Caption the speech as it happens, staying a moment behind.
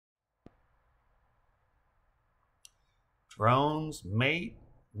Drones mate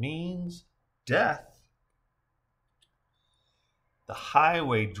means death. The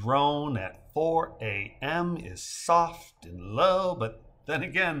highway drone at 4 a.m. is soft and low, but then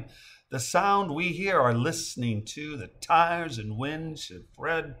again, the sound we hear are listening to, the tires and windshield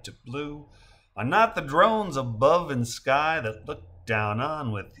red to blue, are not the drones above in sky that look down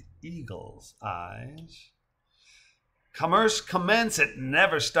on with eagle's eyes. Commerce commence, it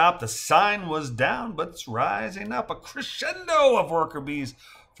never stopped. The sign was down, but it's rising up. A crescendo of worker bees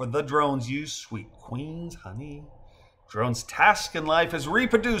for the drones' use, sweet queen's honey. Drones' task in life is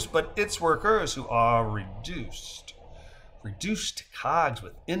reproduce, but it's workers who are reduced. Reduced to cogs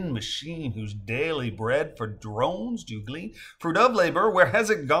within machine, whose daily bread for drones do glean. Fruit of labor, where has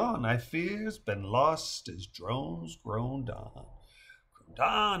it gone? I fear's been lost as drones groaned on. Groaned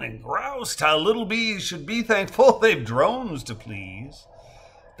on and groused how little bees should be thankful they've drones to please.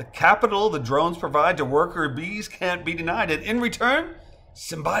 The capital the drones provide to worker bees can't be denied, and in return,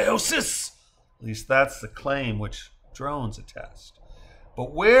 symbiosis. At least that's the claim which drones attest.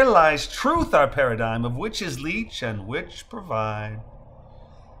 But where lies truth, our paradigm, of which is leech and which provide?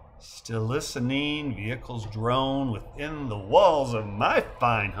 Still listening, vehicles drone within the walls of my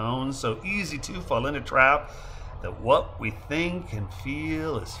fine home, so easy to fall in a trap that what we think and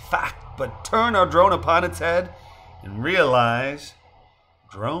feel is fact. But turn our drone upon its head and realize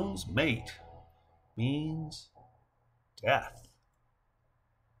drones mate means death.